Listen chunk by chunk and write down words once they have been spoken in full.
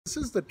This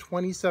is the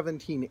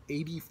 2017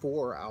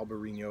 84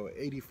 Albarino.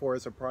 84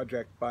 is a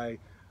project by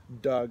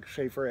Doug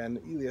Schaefer and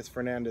Elias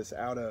Fernandez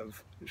out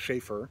of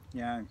Schaefer.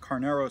 Yeah, and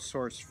Carneros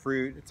sourced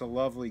fruit. It's a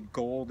lovely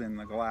gold in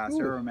the glass. Ooh.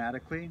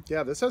 Aromatically.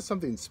 Yeah, this has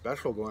something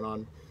special going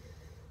on.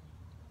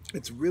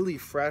 It's really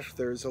fresh.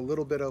 There's a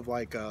little bit of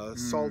like a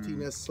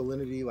saltiness,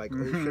 salinity, like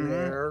ocean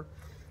air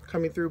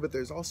coming through, but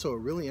there's also a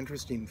really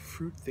interesting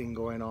fruit thing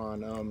going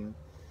on.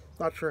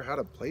 Not sure how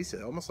to place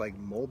it. Almost like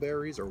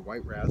mulberries or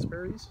white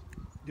raspberries.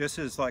 This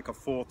is like a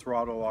full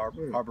throttle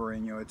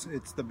Albarino.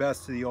 It's the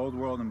best of the old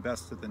world and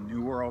best of the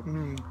new world.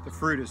 The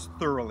fruit is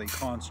thoroughly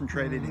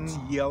concentrated. It's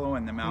yellow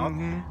in the mouth,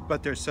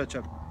 but there's such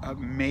an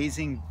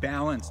amazing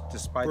balance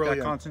despite that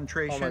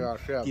concentration. Oh my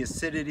gosh, yeah. The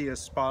acidity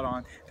is spot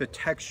on. The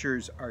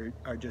textures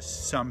are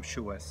just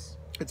sumptuous.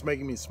 It's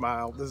making me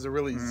smile. This is a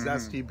really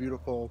zesty,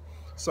 beautiful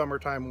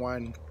summertime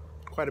wine.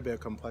 Quite a bit of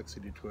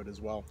complexity to it as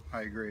well.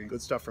 I agree.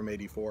 Good stuff from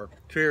 84.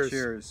 Cheers.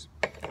 Cheers.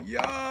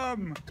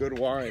 Yum! Good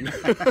wine.